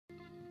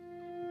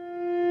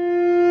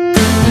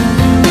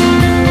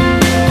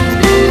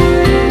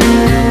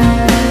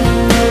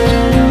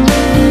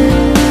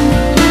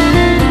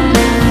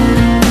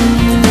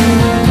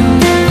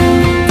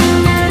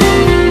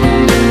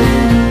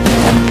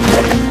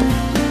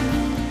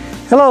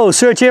Hello,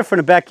 Serge here from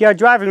the Backyard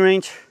Driving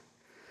Range.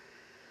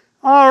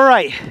 All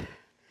right,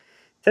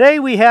 today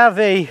we have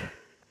a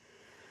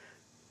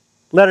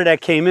letter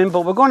that came in,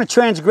 but we're going to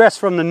transgress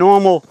from the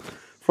normal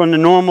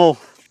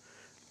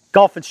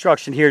golf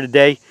instruction here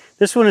today.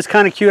 This one is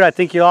kind of cute. I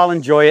think you'll all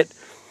enjoy it.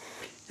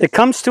 It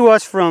comes to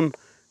us from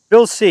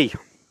Bill C.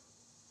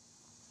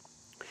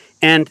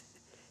 And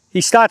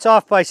he starts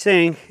off by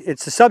saying,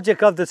 it's the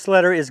subject of this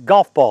letter is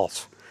golf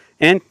balls.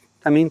 And,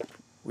 I mean,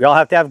 we all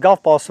have to have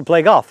golf balls to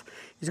play golf.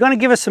 He's going to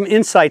give us some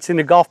insights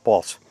into golf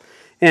balls.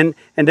 And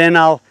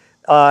then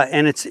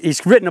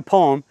he's written a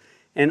poem,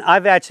 and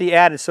I've actually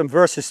added some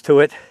verses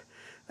to it.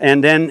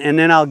 And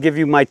then I'll give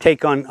you my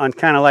take on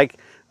kind of like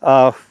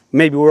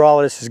maybe where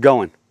all this is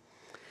going.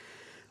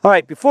 All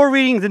right, before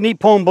reading the neat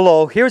poem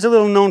below, here's a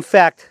little known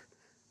fact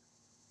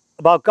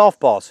about golf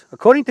balls.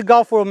 According to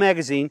Golf World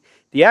magazine,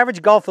 the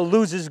average golfer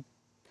loses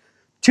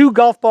 2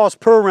 golf balls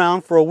per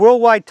round for a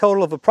worldwide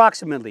total of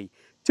approximately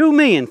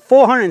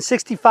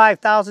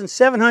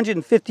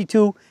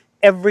 2,465,752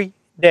 every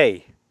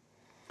day.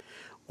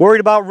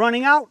 Worried about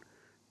running out?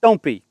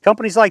 Don't be.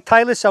 Companies like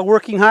Titleist are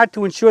working hard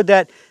to ensure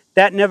that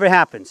that never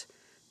happens.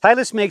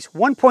 Titleist makes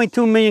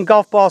 1.2 million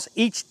golf balls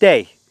each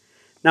day.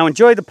 Now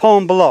enjoy the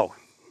poem below.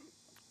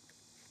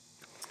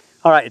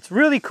 All right, it's a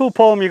really cool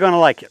poem. You're going to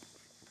like it.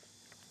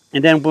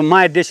 And then with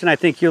my addition, I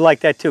think you'll like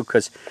that too,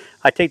 because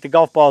I take the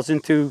golf balls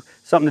into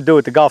something to do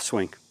with the golf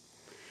swing.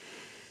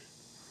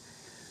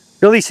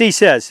 Billy C.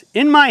 says,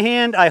 "In my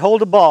hand I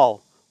hold a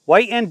ball,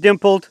 white and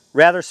dimpled,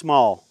 rather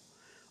small.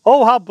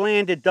 Oh, how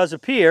bland it does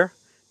appear,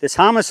 this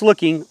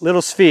harmless-looking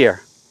little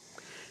sphere.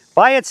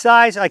 By its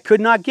size I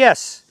could not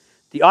guess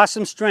the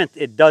awesome strength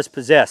it does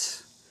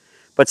possess.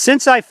 But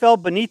since I fell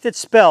beneath its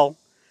spell,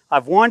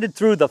 I've wandered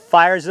through the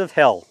fires of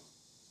hell.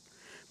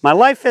 My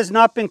life has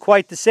not been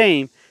quite the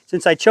same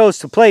since I chose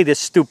to play this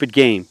stupid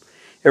game.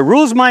 It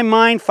rules my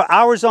mind for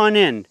hours on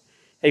end,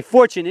 a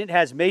fortune it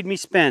has made me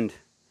spend.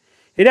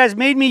 It has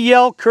made me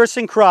yell, curse,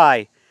 and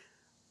cry.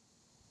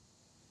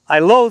 I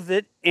loathe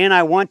it and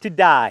I want to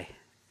die.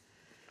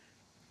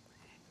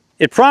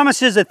 It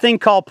promises a thing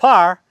called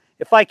par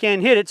if I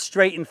can hit it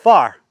straight and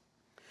far.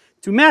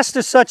 To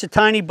master such a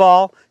tiny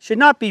ball should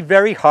not be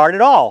very hard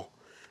at all.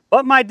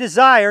 But my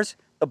desires,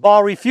 the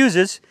ball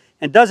refuses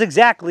and does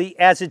exactly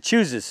as it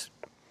chooses.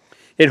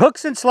 It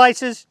hooks and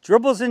slices,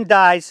 dribbles and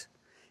dies,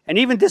 and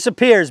even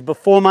disappears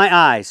before my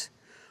eyes.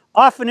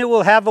 Often it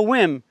will have a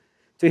whim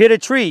to hit a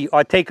tree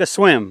or take a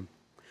swim.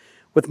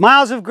 With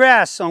miles of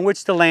grass on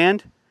which to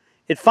land,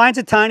 it finds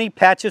a tiny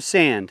patch of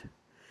sand,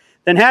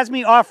 then has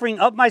me offering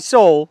up my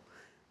soul,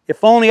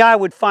 if only I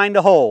would find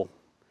a hole.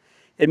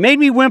 It made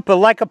me whimper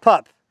like a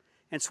pup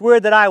and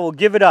swear that I will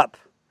give it up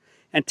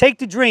and take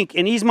to drink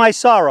and ease my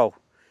sorrow.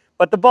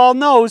 But the ball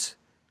knows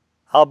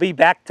I'll be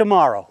back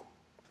tomorrow."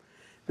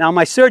 Now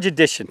my Surge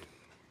edition.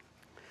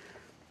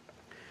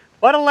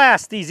 "But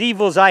alas, these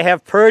evils I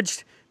have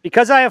purged,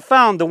 because I have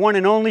found the one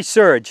and only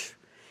Surge.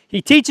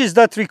 He teaches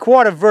the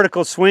 3/4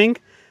 vertical swing,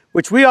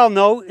 which we all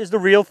know is the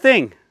real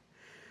thing.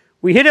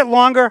 We hit it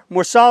longer,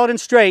 more solid and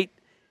straight,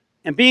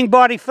 and being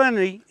body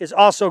friendly is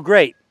also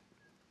great.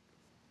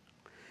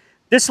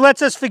 This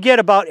lets us forget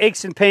about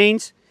aches and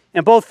pains,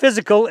 and both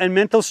physical and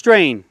mental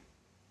strain.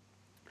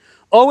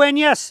 Oh, and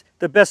yes,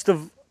 the best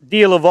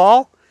deal of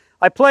all,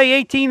 I play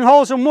 18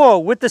 holes or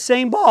more with the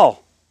same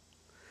ball.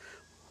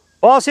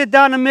 Balls hit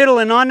down the middle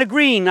and on the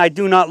green I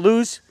do not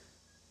lose.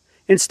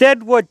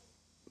 Instead, when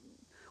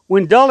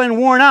dull and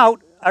worn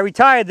out, I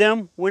retire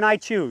them when I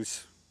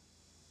choose."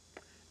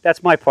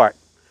 That's my part.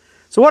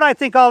 So what do I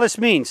think all this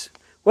means?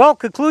 Well,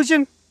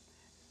 conclusion,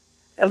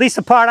 at least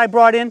the part I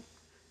brought in,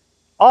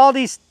 all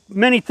these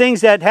many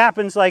things that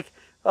happens like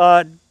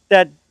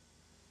that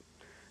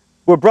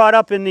were brought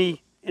up in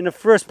the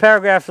first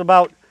paragraphs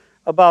about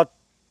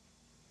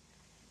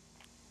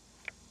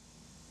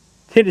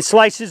hitting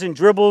slices and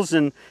dribbles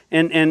and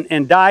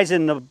dies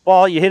in the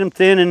ball, you hit them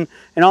thin and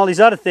all these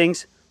other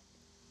things.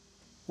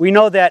 We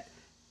know that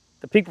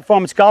the peak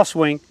performance golf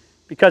swing,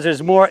 because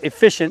it's more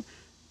efficient,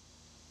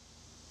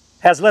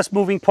 has less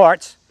moving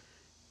parts,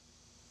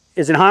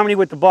 is in harmony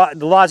with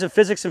the laws of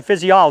physics and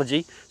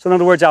physiology. So in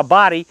other words, our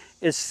body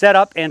is set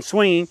up and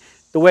swinging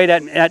the way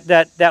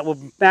that will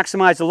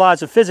maximize the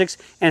laws of physics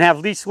and have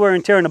least wear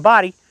and tear in the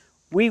body.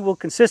 We will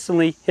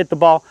consistently hit the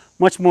ball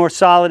much more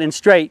solid and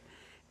straight.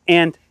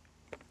 And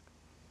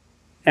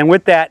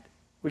with that,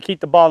 we keep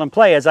the ball in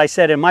play, as I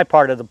said in my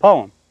part of the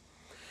poem.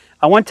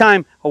 One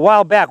time, a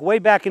while back, way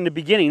back in the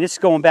beginning, this is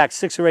going back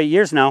 6 or 8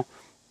 years now,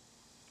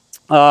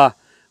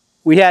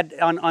 we had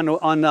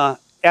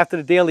after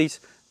the dailies,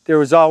 there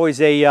was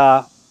always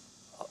a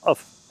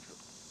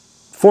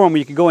forum where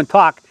you could go and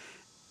talk.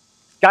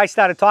 Guys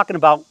started talking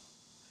about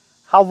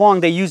how long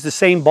they use the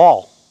same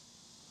ball.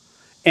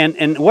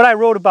 And what I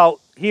wrote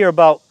about here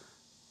about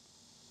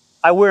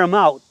I wear them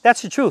out,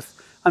 that's the truth.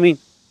 I mean,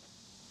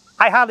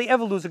 I hardly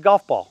ever lose a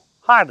golf ball,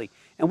 hardly.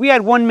 And we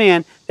had one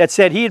man that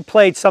said he had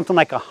played something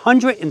like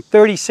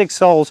 136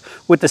 holes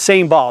with the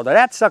same ball. Now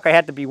that sucker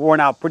had to be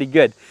worn out pretty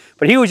good.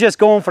 But he was just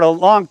going for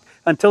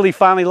until he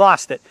finally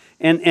lost it.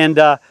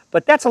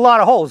 But that's a lot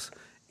of holes.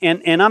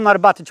 And I'm not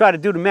about to try to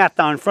do the math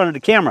down in front of the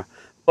camera.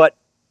 But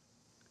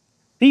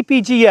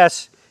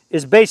PPGS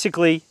is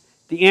basically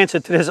the answer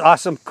to this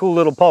awesome, cool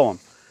little poem.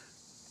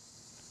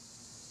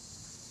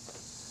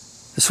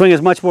 The swing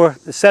is much more,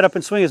 the setup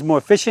and swing is more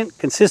efficient,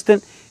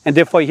 consistent, and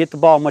therefore you hit the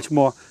ball much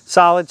more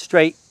solid,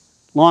 straight,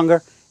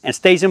 longer, and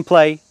stays in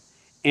play.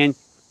 And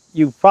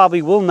you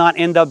probably will not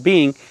end up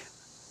being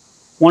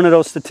one of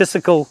those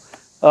statistical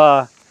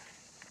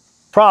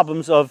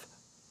problems of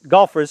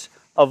golfers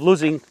of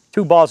losing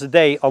 2 balls a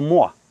day or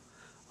more.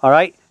 All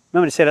right?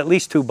 Remember to say at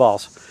least 2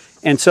 balls.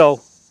 And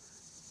so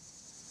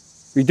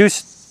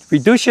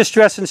reduce your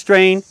stress and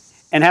strain,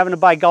 and having to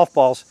buy golf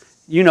balls,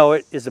 you know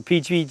it, is the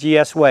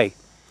PPGS way.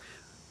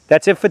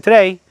 That's it for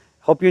today.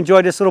 Hope you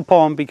enjoyed this little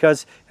poem,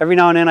 because every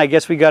now and then I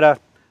guess we got to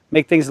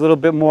make things a little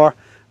bit more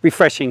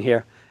refreshing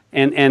here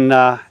and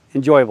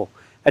enjoyable.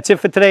 That's it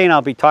for today, and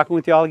I'll be talking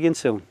with you all again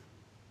soon.